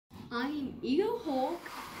I'm Ego Hulk.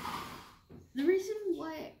 The reason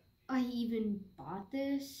why I even bought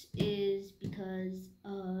this is because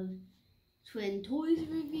of Twin Toys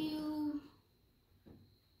review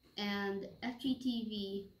and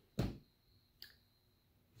FGTV.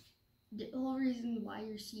 The whole reason why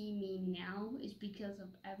you're seeing me now is because of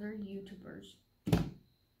other YouTubers.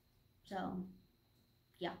 So,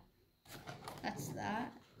 yeah, that's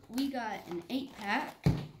that. We got an 8-pack.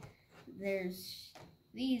 There's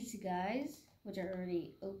these guys, which are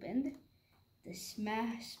already opened. The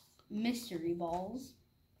Smash Mystery Balls.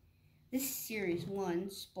 This is Series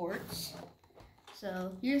 1 Sports.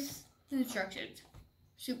 So, here's the instructions.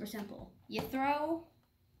 Super simple. You throw,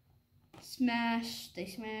 smash, they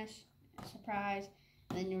smash, surprise,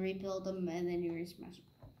 and then you rebuild them, and then you re-smash them.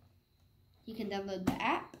 You can download the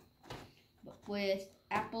app with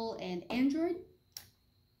Apple and Android.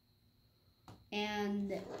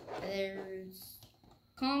 And there's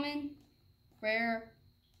common, rare,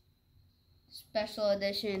 special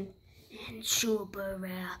edition, and super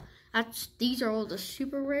rare. These are all the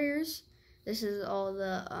super rares. This is all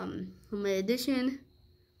the limited edition.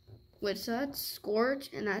 Which that's Scorch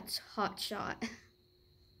and that's Hot Shot.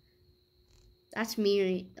 That's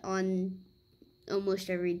me on almost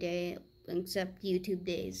every day except YouTube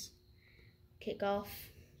days. Kickoff,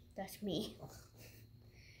 that's me.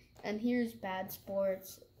 And here's Bad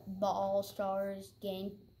Sports, the All Stars,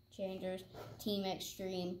 Game Changers, Team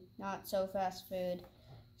Extreme, Not So Fast Food,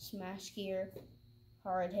 Smash Gear,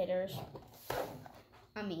 Hard Hitters.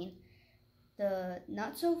 I mean, the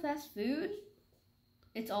Not So Fast Food,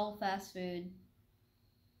 it's all fast food.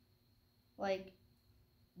 Like,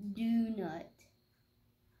 a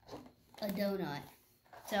donut.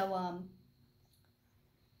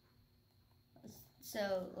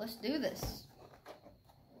 So let's do this.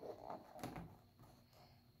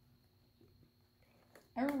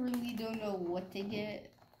 I really don't know what to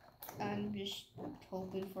get. I'm just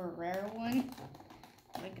hoping for a rare one,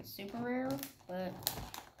 like a super rare, but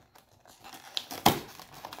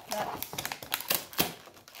that's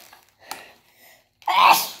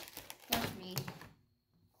me.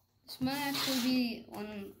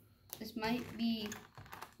 This might be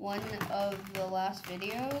one of the last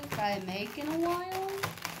videos I make in a while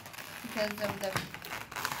because of the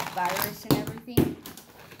virus and everything.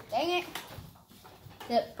 Dang it!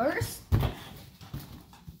 The first.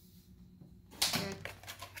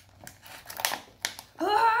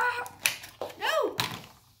 No!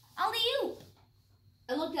 Alley-oop!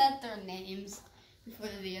 I looked at their names before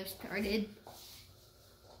the video started.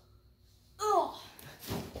 Oh,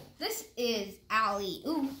 this is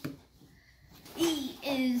Alley-oop. He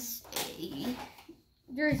is a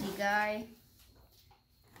Jersey guy,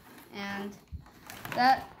 and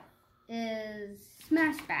that is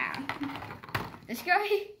Smash Bat. This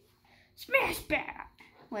guy, Smash Bat.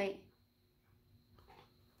 Wait.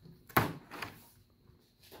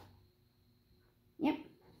 Yep.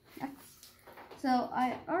 So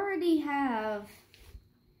I already have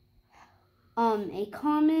a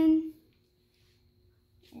common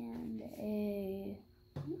and a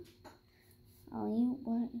Alley-oop.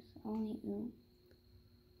 What is Alley-oop?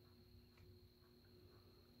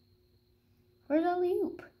 Where's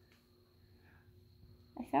Alley-oop?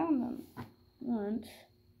 I found them once.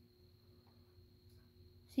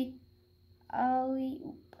 See?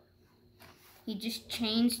 Alley-oop. He just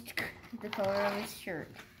changed the color of his shirt.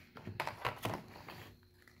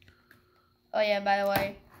 Oh yeah, by the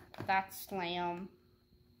way, that's Slam.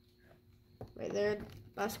 Right there,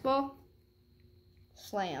 basketball.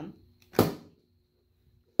 Slam.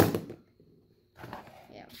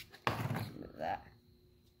 Yeah, let's move that.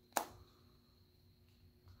 I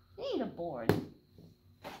need a board.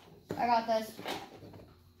 I got this.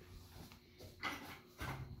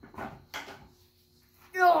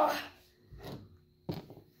 Ugh.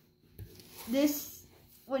 This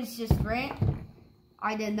was just rant.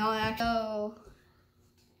 I did not actually. Oh,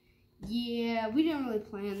 yeah, we didn't really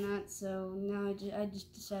plan that, so now I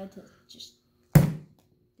just decided to just do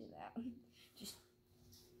that. Just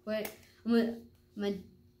wait. I'm gonna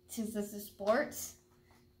since this is sports,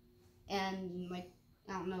 and like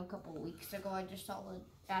I don't know, a couple of weeks ago I just saw the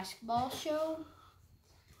basketball show.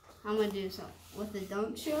 I'm gonna do something with the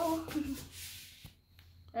dunk show.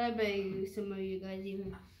 I bet some of you guys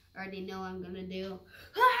even already know I'm gonna do.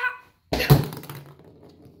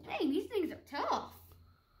 Hey, these things are tough.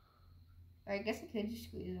 Or I guess I could just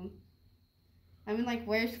squeeze them. I mean, like,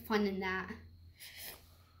 where's fun in that?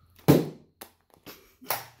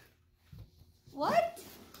 What?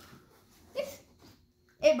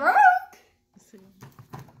 It broke?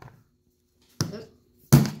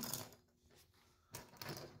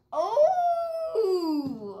 Oh!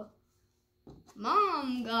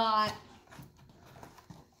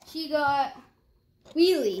 She got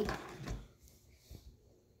Wheelie.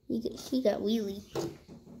 She got Wheelie.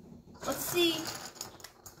 Let's see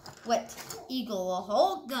what Eagle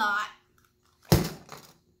Hulk got.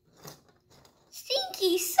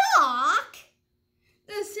 Stinky Sock?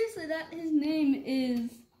 No, seriously, his name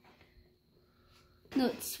is... No,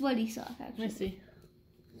 it's Sweaty Sock, actually. Let me see.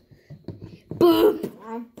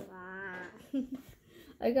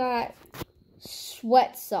 I got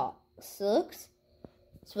Sweat Socks.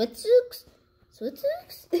 Sweat Socks? Sweat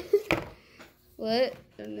Socks? What?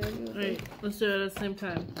 Alright, let's do it at the same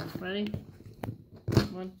time. Ready?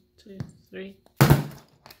 1, 2, 3.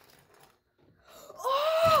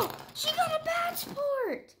 Oh! She got a bad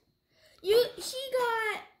sport! She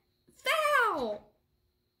got foul!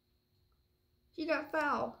 She got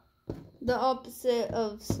foul. The opposite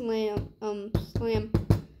of slam. Slam.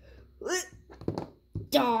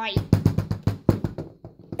 Die!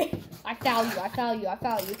 I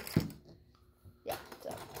foul you. Yeah, so.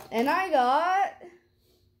 And I got...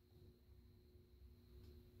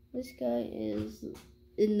 This guy is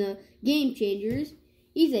in the Game Changers.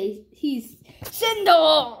 He's send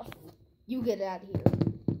off! You get out of here.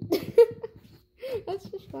 That's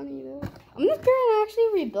just funny, though. I'm gonna try and actually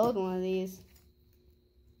rebuild one of these.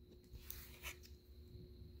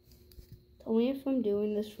 Tell me if I'm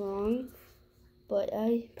doing this wrong, but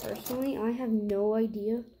I have no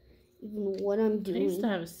idea even what I'm doing. I used to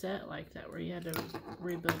have a set like that where you had to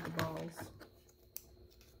rebuild the balls.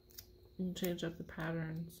 You can change up the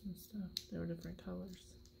patterns and stuff. They were different colors.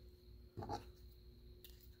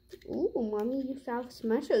 Ooh, Mommy, you found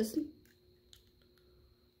smashes.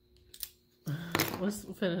 Let's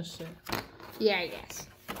finish it. Yeah, I guess.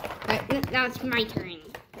 Right, now it's my turn.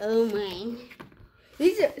 Oh my.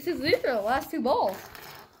 These are the last 2 balls.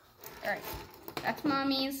 Alright. That's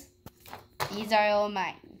Mommy's. These are all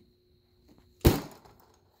mine.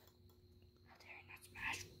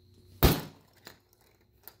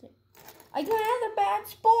 I got another bad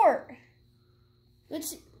sport.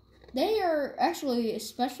 They are actually a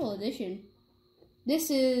special edition. This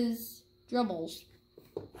is Dribbles.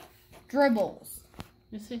 Dribbles.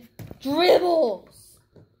 You see? Dribbles.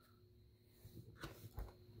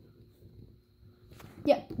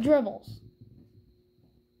 Yeah, Dribbles.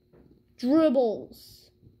 Dribbles.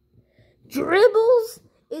 Dribbles?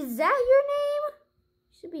 Is that your name?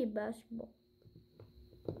 Should be a basketball.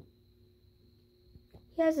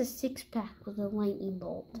 He has a 6-pack with a lightning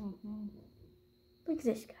bolt. Mm-hmm. Look at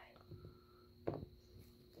this guy.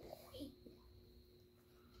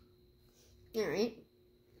 Alright.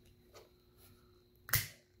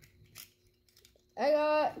 I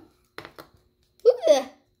got...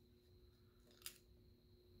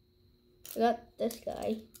 I got this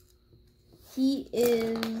guy. He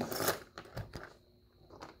is...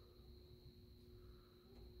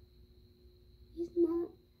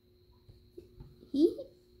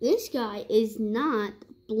 This guy is not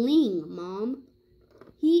Bling, Mom.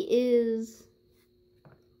 He is...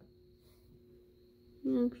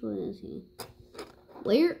 Actually, is he?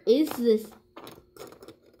 Where is this?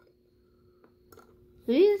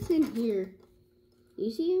 Maybe it's in here.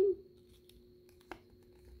 You see him?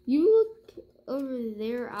 You look over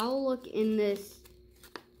there. I'll look in this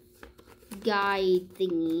guy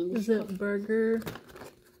thingy. Is it Burger?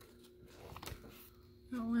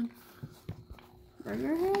 That one.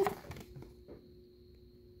 Burger Head?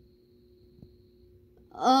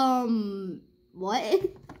 What?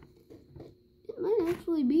 It might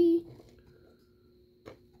actually be.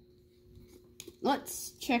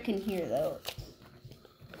 Let's check in here, though.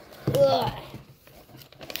 Ugh.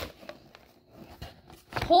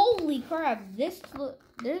 Holy crap, there's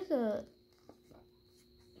a...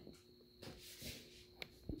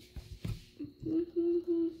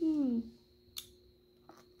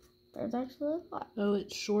 There's actually a lot. Oh,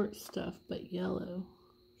 it's short stuff, but yellow.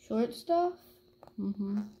 Short stuff?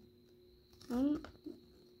 Mm-hmm.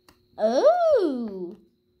 Oh!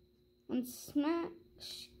 On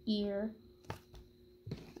Smash Gear.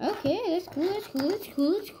 Okay, that's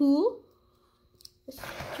cool. Let's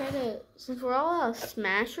try to, since we're all out of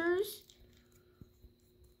smashers,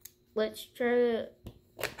 let's try to,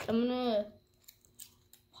 I'm gonna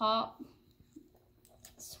pop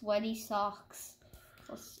Sweaty Socks.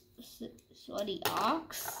 Sweaty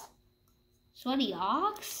Ox? Sweaty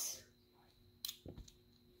Ox?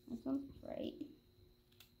 That sounds right.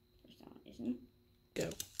 For some reason. Go.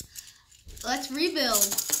 Let's rebuild.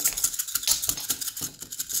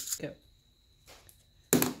 Go.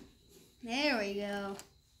 There we go.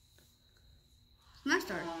 Smash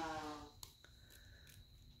start.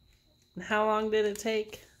 And how long did it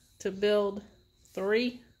take to build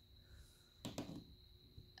 3?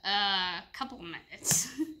 Couple minutes.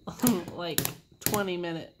 Like 20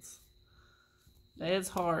 minutes. It's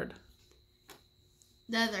hard.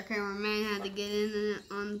 The other cameraman had to get in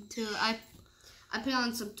onto it. I put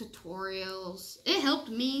on some tutorials. It helped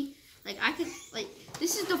me. Like I could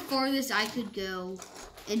this is the farthest I could go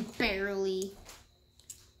and barely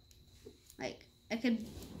I could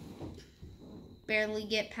barely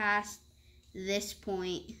get past this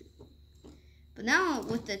point. But now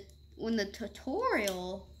with the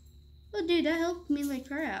tutorial, oh dude, that helped me like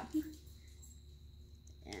crap.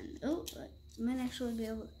 And I might actually be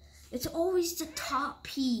able. It's always the top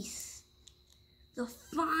piece, the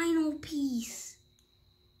final piece,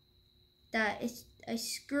 that I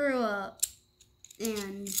screw up,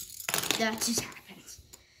 and that just happens.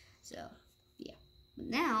 So yeah, but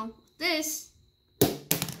now this,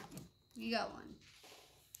 you got one.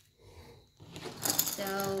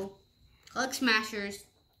 So Collect Smashers.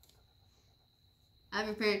 Have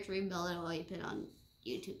your parents rebuild it while you put on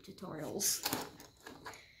YouTube tutorials.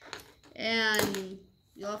 And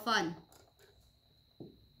you'll have fun.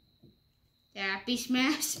 Happy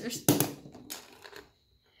Smashers.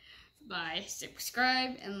 Bye.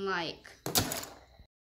 Subscribe and like.